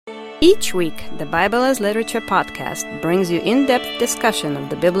Each week, the Bible as Literature podcast brings you in-depth discussion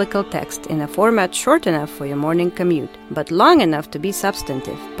of the biblical text in a format short enough for your morning commute, but long enough to be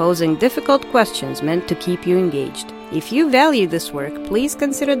substantive, posing difficult questions meant to keep you engaged. If you value this work, please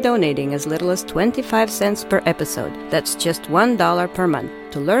consider donating as little as 25 cents per episode. That's just $1 per month.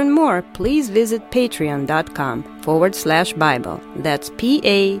 To learn more, please visit patreon.com/Bible. That's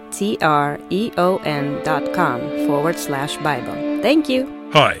patreon.com/Bible. Thank you.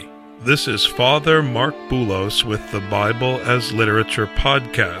 Hi. This is Father Mark Boulos with the Bible as Literature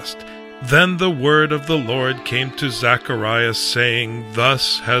podcast. Then the word of the Lord came to Zacharias, saying,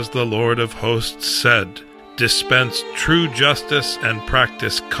 Thus has the Lord of hosts said, Dispense true justice and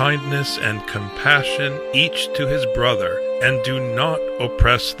practice kindness and compassion each to his brother, and do not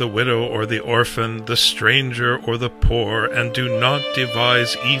oppress the widow or the orphan, the stranger or the poor, and do not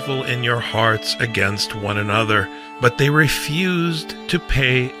devise evil in your hearts against one another. But they refused to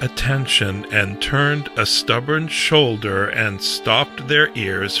pay attention and turned a stubborn shoulder and stopped their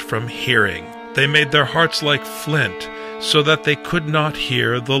ears from hearing. They made their hearts like flint, so that they could not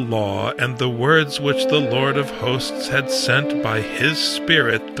hear the law and the words which the Lord of hosts had sent by his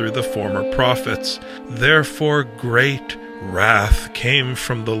Spirit through the former prophets. Therefore great wrath came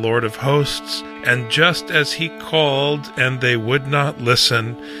from the Lord of hosts, and just as he called, and they would not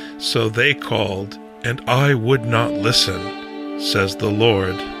listen, so they called, and I would not listen, says the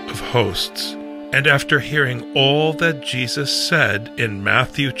Lord of hosts. And after hearing all that Jesus said in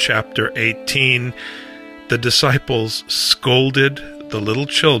Matthew chapter 18, the disciples scolded the little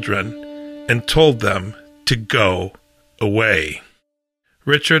children and told them to go away.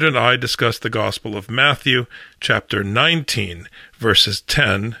 Richard and I discussed the Gospel of Matthew chapter 19, verses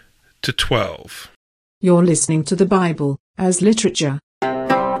 10 to 12. You're listening to the Bible as Literature.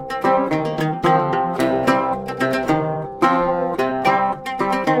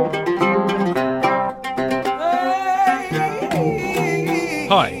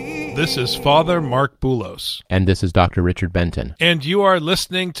 Hi, this is Father Mark Boulos. And this is Dr. Richard Benton. And you are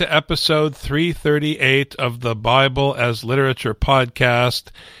listening to episode 338 of the Bible as Literature podcast,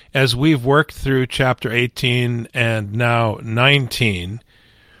 as we've worked through chapter 18 and now 19.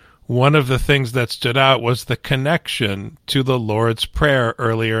 One of the things that stood out was the connection to the Lord's Prayer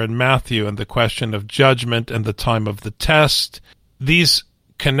earlier in Matthew and the question of judgment and the time of the test. These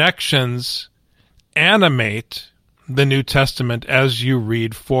connections animate the New Testament as you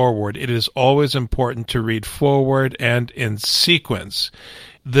read forward. It is always important to read forward and in sequence.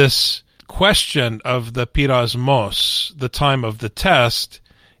 This question of the pirasmos, the time of the test,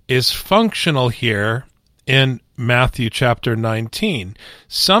 is functional here in Matthew chapter 19.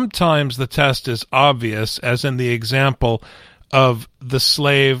 Sometimes the test is obvious, as in the example of the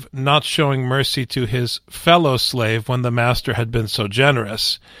slave not showing mercy to his fellow slave when the master had been so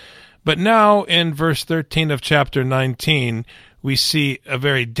generous. But now, in verse 13 of chapter 19, we see a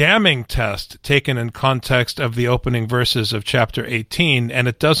very damning test taken in context of the opening verses of chapter 18, and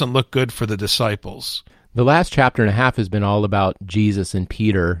it doesn't look good for the disciples. The last chapter and a half has been all about Jesus and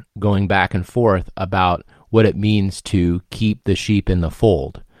Peter going back and forth about what it means to keep the sheep in the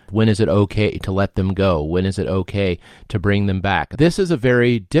fold. When is it okay to let them go? When is it okay to bring them back? This is a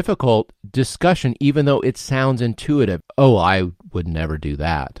very difficult discussion, even though it sounds intuitive. Oh, I would never do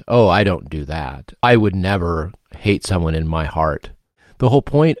that. Oh, I don't do that. I would never hate someone in my heart. The whole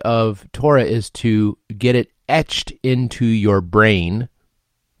point of Torah is to get it etched into your brain.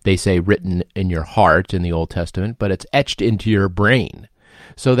 They say written in your heart in the Old Testament, but it's etched into your brain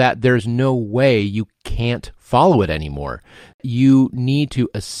so that there's no way you can't follow it anymore. You need to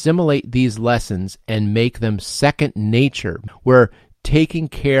assimilate these lessons and make them second nature, where taking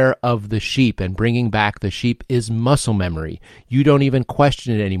care of the sheep and bringing back the sheep is muscle memory. You don't even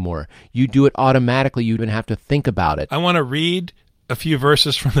question it anymore. You do it automatically. You don't have to think about it. I want to read a few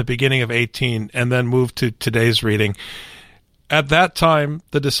verses from the beginning of 18 and then move to today's reading. At that time,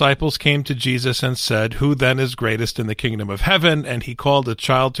 the disciples came to Jesus and said, Who then is greatest in the kingdom of heaven? And he called a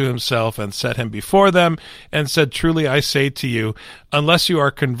child to himself and set him before them and said, Truly I say to you, unless you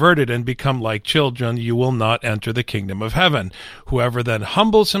are converted and become like children, you will not enter the kingdom of heaven. Whoever then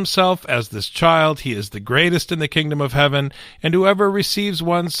humbles himself as this child, he is the greatest in the kingdom of heaven. And whoever receives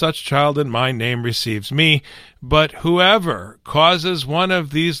one such child in my name receives me. But whoever causes one of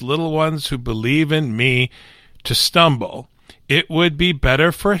these little ones who believe in me to stumble, it would be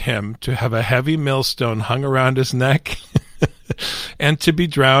better for him to have a heavy millstone hung around his neck and to be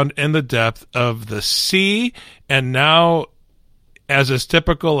drowned in the depth of the sea. And now, as is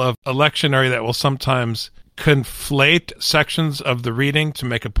typical of a lectionary that will sometimes conflate sections of the reading to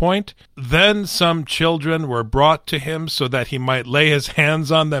make a point. Then some children were brought to him so that he might lay his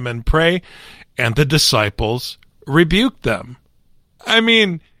hands on them and pray, and the disciples rebuked them. I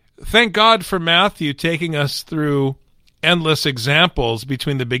mean, thank God for Matthew taking us through endless examples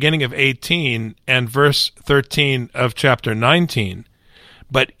between the beginning of 18 and verse 13 of chapter 19.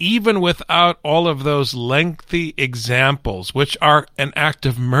 But even without all of those lengthy examples, which are an act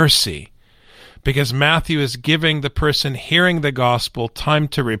of mercy, because Matthew is giving the person hearing the gospel time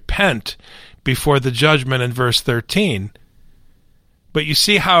to repent before the judgment in verse 13. But you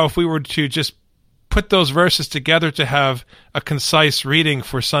see how if we were to just put those verses together to have a concise reading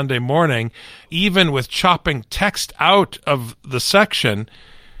for Sunday morning, even with chopping text out of the section,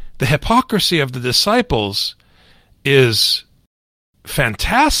 the hypocrisy of the disciples is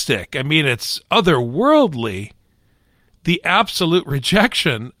fantastic. I mean, it's otherworldly. The absolute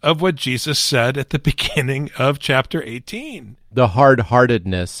rejection of what Jesus said at the beginning of chapter 18. The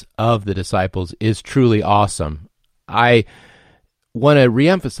hard-heartedness of the disciples is truly awesome. I want to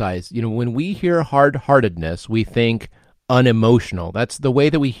reemphasize, when we hear hard-heartedness, we think unemotional. That's the way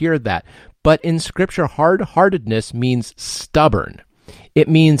that we hear that. But in Scripture, hard-heartedness means stubborn. It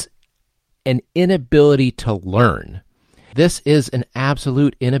means an inability to learn. This is an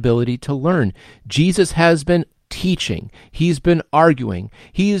absolute inability to learn. Jesus has been teaching. He's been arguing.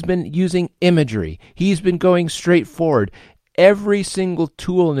 He's been using imagery. He's been going straight forward. Every single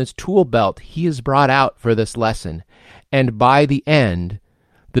tool in his tool belt he has brought out for this lesson. And by the end,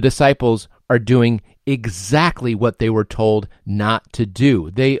 the disciples are doing exactly what they were told not to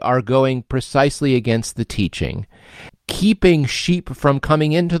do. They are going precisely against the teaching, keeping sheep from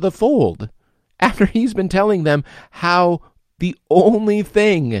coming into the fold, after he's been telling them how the only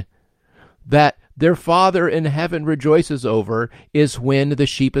thing that their Father in heaven rejoices over is when the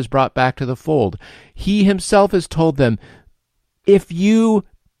sheep is brought back to the fold. He himself has told them, if you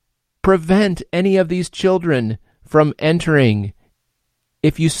prevent any of these children from entering,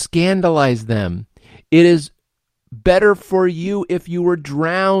 if you scandalize them, it is better for you if you were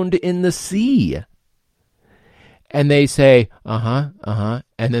drowned in the sea. And they say, and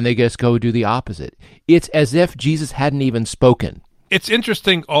then they just go do the opposite. It's as if Jesus hadn't even spoken. It's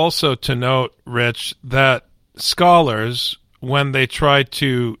interesting also to note, Rich, that scholars, when they try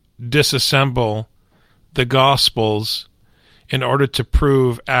to disassemble the Gospels in order to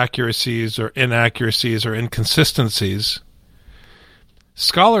prove accuracies or inaccuracies or inconsistencies,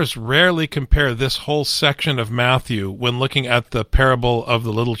 scholars rarely compare this whole section of Matthew when looking at the parable of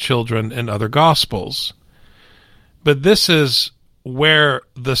the little children in other Gospels. But this is where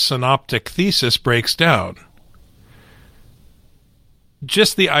the synoptic thesis breaks down.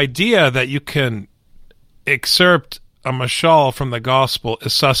 Just the idea that you can excerpt a mashal from the gospel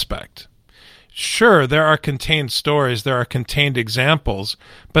is suspect. Sure, there are contained stories, there are contained examples,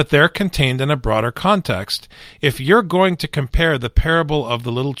 but they're contained in a broader context. If you're going to compare the parable of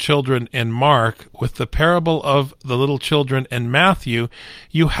the little children in Mark with the parable of the little children in Matthew,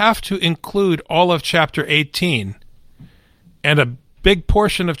 you have to include all of chapter 18 and a big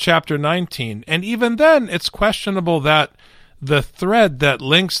portion of chapter 19. And even then, it's questionable that the thread that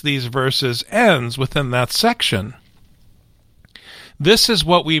links these verses ends within that section. This is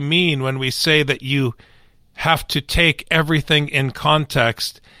what we mean when we say that you have to take everything in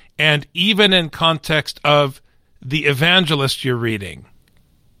context, and even in context of the evangelist you're reading.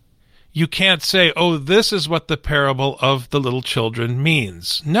 You can't say, oh, this is what the parable of the little children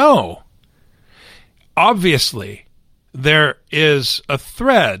means. No. Obviously, there is a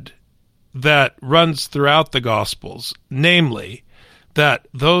thread that runs throughout the Gospels, namely, that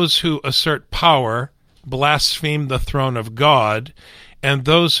those who assert power blaspheme the throne of God, and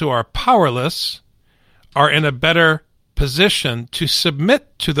those who are powerless are in a better position to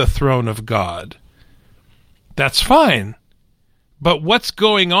submit to the throne of God. That's fine. But what's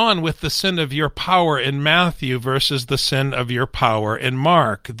going on with the sin of your power in Matthew versus the sin of your power in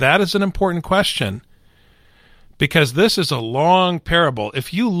Mark? That is an important question. Because this is a long parable.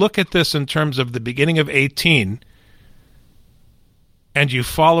 If you look at this in terms of the beginning of 18 and you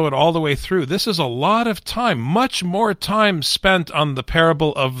follow it all the way through, this is a lot of time, much more time spent on the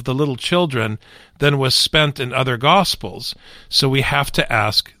parable of the little children than was spent in other Gospels. So we have to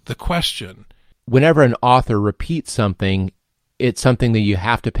ask the question. Whenever an author repeats something, it's something that you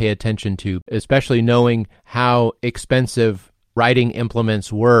have to pay attention to, especially knowing how expensive writing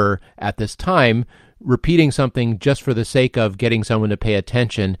implements were at this time. Repeating something just for the sake of getting someone to pay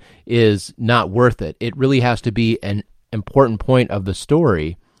attention is not worth it. It really has to be an important point of the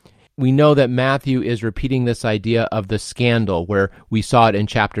story. we know that Matthew is repeating this idea of the scandal, where we saw it in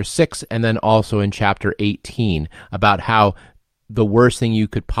chapter 6 and then also in chapter 18, about how the worst thing you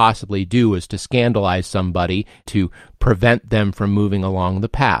could possibly do is to scandalize somebody to prevent them from moving along the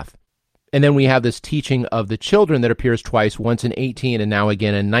path. And then we have this teaching of the children that appears twice, once in 18 and now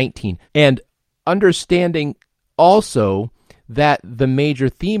again in 19. And understanding also that the major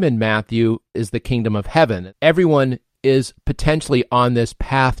theme in Matthew is the kingdom of heaven. Everyone is potentially on this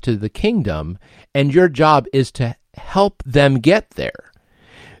path to the kingdom, and your job is to help them get there.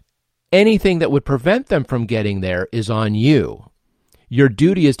 Anything that would prevent them from getting there is on you. Your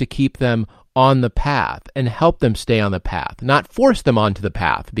duty is to keep them on the path and help them stay on the path, not force them onto the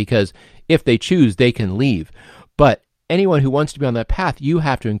path, because if they choose, they can leave. But anyone who wants to be on that path, you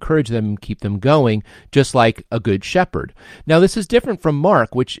have to encourage them and keep them going, just like a good shepherd. Now, this is different from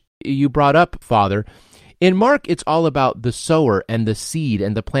Mark, which you brought up, Father. In Mark, it's all about the sower and the seed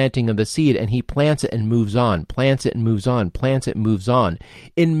and the planting of the seed, and he plants it and moves on, plants it and moves on, plants it and moves on.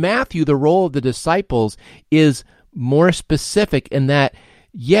 In Matthew, the role of the disciples is more specific in that,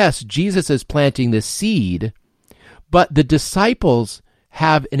 yes, Jesus is planting the seed, but the disciples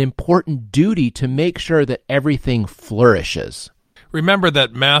have an important duty to make sure that everything flourishes. Remember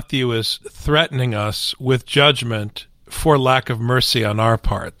that Matthew is threatening us with judgment for lack of mercy on our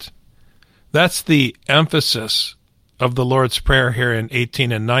part. That's the emphasis of the Lord's Prayer here in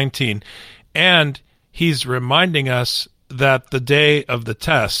 18 and 19. And he's reminding us that the day of the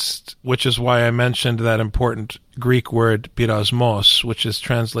test, which is why I mentioned that important Greek word pirasmos, which is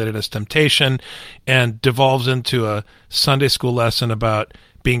translated as temptation and devolves into a Sunday school lesson about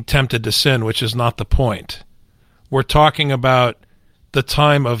being tempted to sin, which is not the point. We're talking about the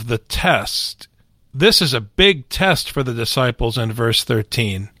time of the test. This is a big test for the disciples in verse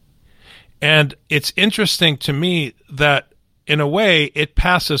 13. And it's interesting to me that, in a way, it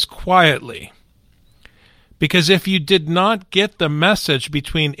passes quietly. Because if you did not get the message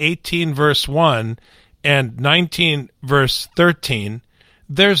between 18 verse 1 and 19 verse 13,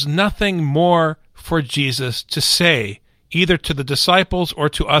 there's nothing more for Jesus to say, either to the disciples or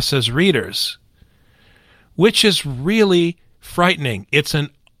to us as readers, which is really frightening. It's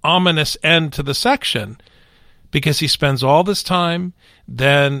an ominous end to the section, because he spends all this time,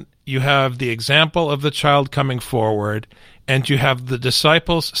 then you have the example of the child coming forward, and you have the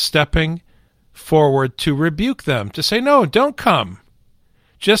disciples stepping forward to rebuke them, to say, no, don't come.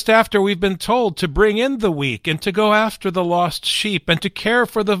 Just after we've been told to bring in the weak and to go after the lost sheep and to care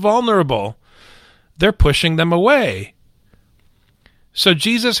for the vulnerable, they're pushing them away. So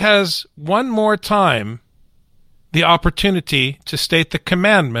Jesus has one more time the opportunity to state the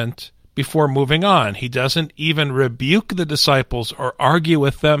commandment before moving on. He doesn't even rebuke the disciples or argue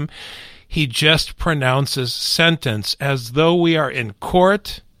with them. He just pronounces sentence as though we are in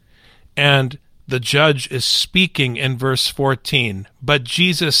court and the judge is speaking in verse 14. But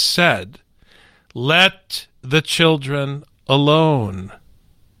Jesus said, "Let the children alone,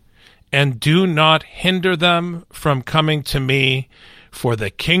 and do not hinder them from coming to me, for the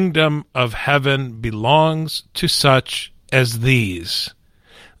kingdom of heaven belongs to such as these."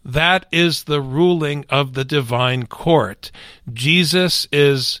 That is the ruling of the divine court. Jesus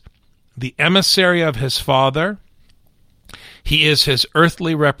is the emissary of his Father. He is his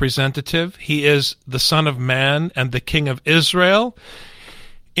earthly representative. He is the Son of Man and the King of Israel.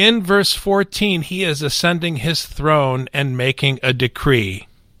 In verse 14, he is ascending his throne and making a decree.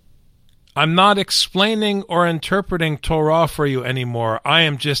 I'm not explaining or interpreting Torah for you anymore. I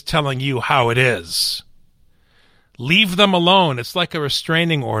am just telling you how it is. Leave them alone. It's like a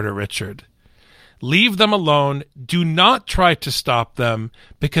restraining order, Richard. Leave them alone. Do not try to stop them,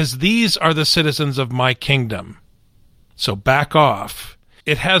 because these are the citizens of my kingdom. So back off.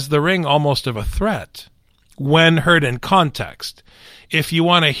 It has the ring almost of a threat when heard in context. If you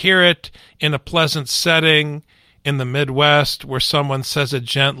want to hear it in a pleasant setting in the Midwest where someone says it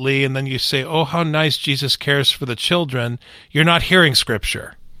gently and then you say, oh, how nice Jesus cares for the children, you're not hearing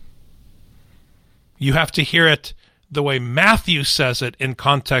Scripture. You have to hear it the way Matthew says it in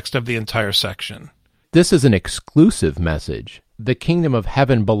context of the entire section. This is an exclusive message. The kingdom of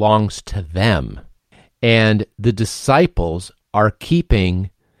heaven belongs to them. And the disciples are keeping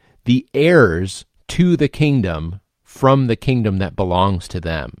the heirs to the kingdom from the kingdom that belongs to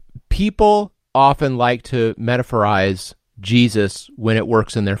them. People often like to metaphorize Jesus when it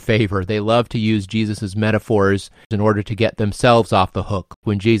works in their favor. They love to use Jesus' metaphors in order to get themselves off the hook.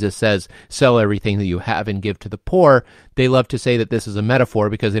 When Jesus says, sell everything that you have and give to the poor, they love to say that this is a metaphor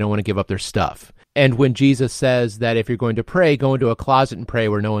because they don't want to give up their stuff. And when Jesus says that if you're going to pray, go into a closet and pray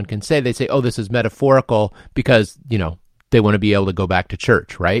where no one can say, they say, oh, this is metaphorical because, They want to be able to go back to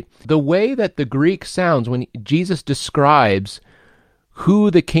church, right? The way that the Greek sounds when Jesus describes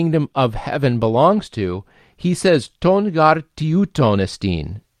who the kingdom of heaven belongs to, he says, ton gar tiuton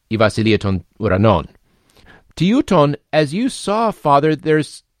estin, I vasiliaton uranon. Tiuton, as you saw, Father,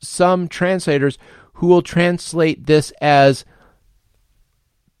 there's some translators who will translate this as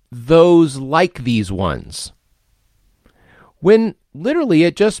those like these ones, when literally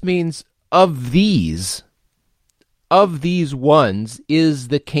it just means of these ones is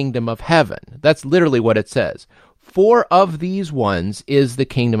the kingdom of heaven. That's literally what it says. For of these ones is the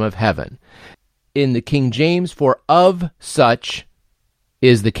kingdom of heaven. In the King James, for of such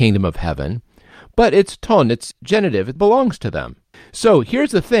is the kingdom of heaven. But it's ton, it's genitive, it belongs to them. So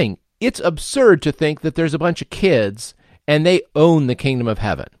here's the thing. It's absurd to think that there's a bunch of kids and they own the kingdom of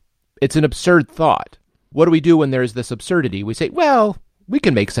heaven. It's an absurd thought. What do we do when there's this absurdity? We say, well, we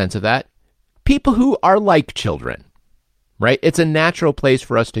can make sense of that. People who are like children, right? It's a natural place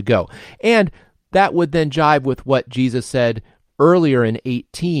for us to go. And that would then jive with what Jesus said earlier in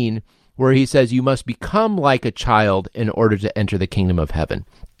 18, where he says, you must become like a child in order to enter the kingdom of heaven.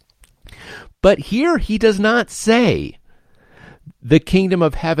 But here he does not say the kingdom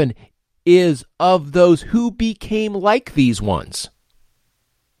of heaven is of those who became like these ones.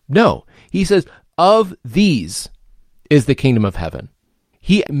 No, he says, of these is the kingdom of heaven.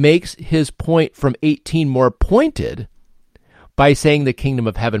 He makes his point from 18 more pointed by saying the kingdom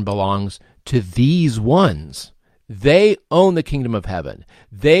of heaven belongs to these ones. They own the kingdom of heaven.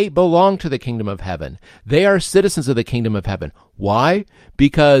 They belong to the kingdom of heaven. They are citizens of the kingdom of heaven. Why?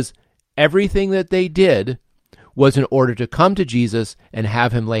 Because everything that they did was in order to come to Jesus and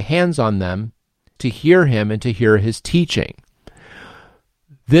have him lay hands on them, to hear him and to hear his teaching.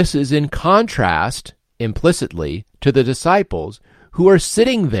 This is in contrast, implicitly, to the disciples who are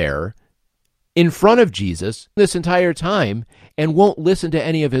sitting there in front of Jesus this entire time and won't listen to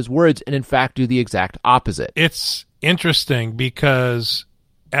any of his words and, in fact, do the exact opposite. It's interesting because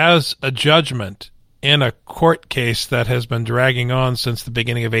as a judgment in a court case that has been dragging on since the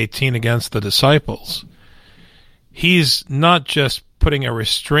beginning of 18 against the disciples, he's not just putting a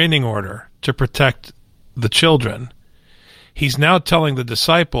restraining order to protect the children. He's now telling the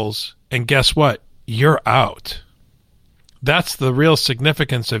disciples, and guess what? You're out. That's the real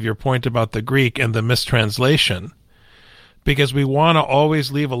significance of your point about the Greek and the mistranslation, because we want to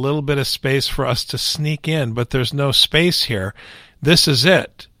always leave a little bit of space for us to sneak in, but there's no space here. This is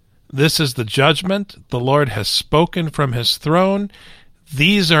it. This is the judgment. The Lord has spoken from his throne.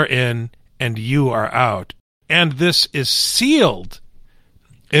 These are in, and you are out. And this is sealed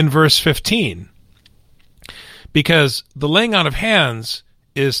in verse 15, because the laying on of hands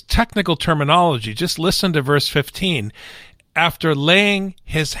is technical terminology. Just listen to verse 15. After laying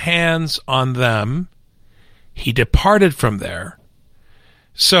his hands on them, he departed from there.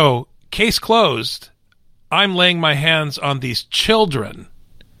 So, case closed. I'm laying my hands on these children.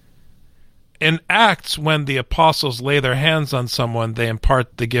 In Acts, when the apostles lay their hands on someone, they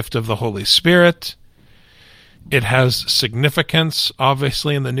impart the gift of the Holy Spirit. It has significance,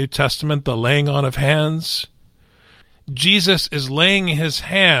 obviously, in the New Testament, the laying on of hands. Jesus is laying his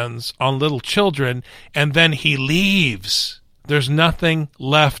hands on little children, and then he leaves. There's nothing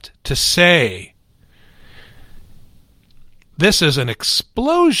left to say. This is an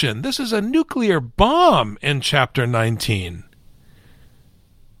explosion. This is a nuclear bomb in chapter 19.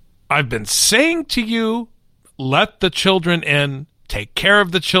 I've been saying to you, let the children in, take care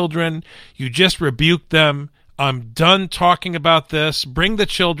of the children. You just rebuked them. I'm done talking about this. Bring the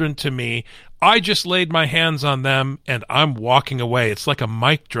children to me. I just laid my hands on them, and I'm walking away. It's like a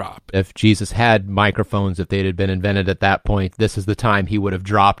mic drop. If Jesus had microphones, if they had been invented at that point, this is the time he would have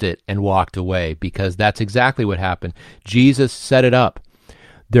dropped it and walked away, because that's exactly what happened. Jesus set it up.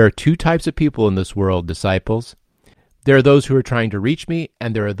 There are two types of people in this world, disciples. There are those who are trying to reach me,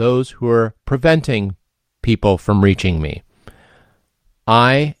 and there are those who are preventing people from reaching me.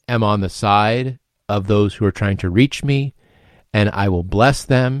 I am on the side of those who are trying to reach me, and I will bless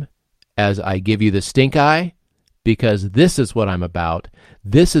them as I give you the stink eye, because this is what I'm about.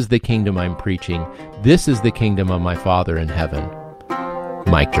 This is the kingdom I'm preaching. This is the kingdom of my Father in heaven.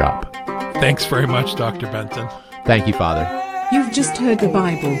 Mic drop. Thanks very much, Dr. Benton. Thank you, Father. You've just heard the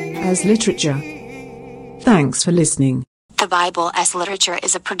Bible as literature. Thanks for listening. The Bible as Literature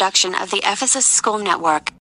is a production of the Ephesus School Network.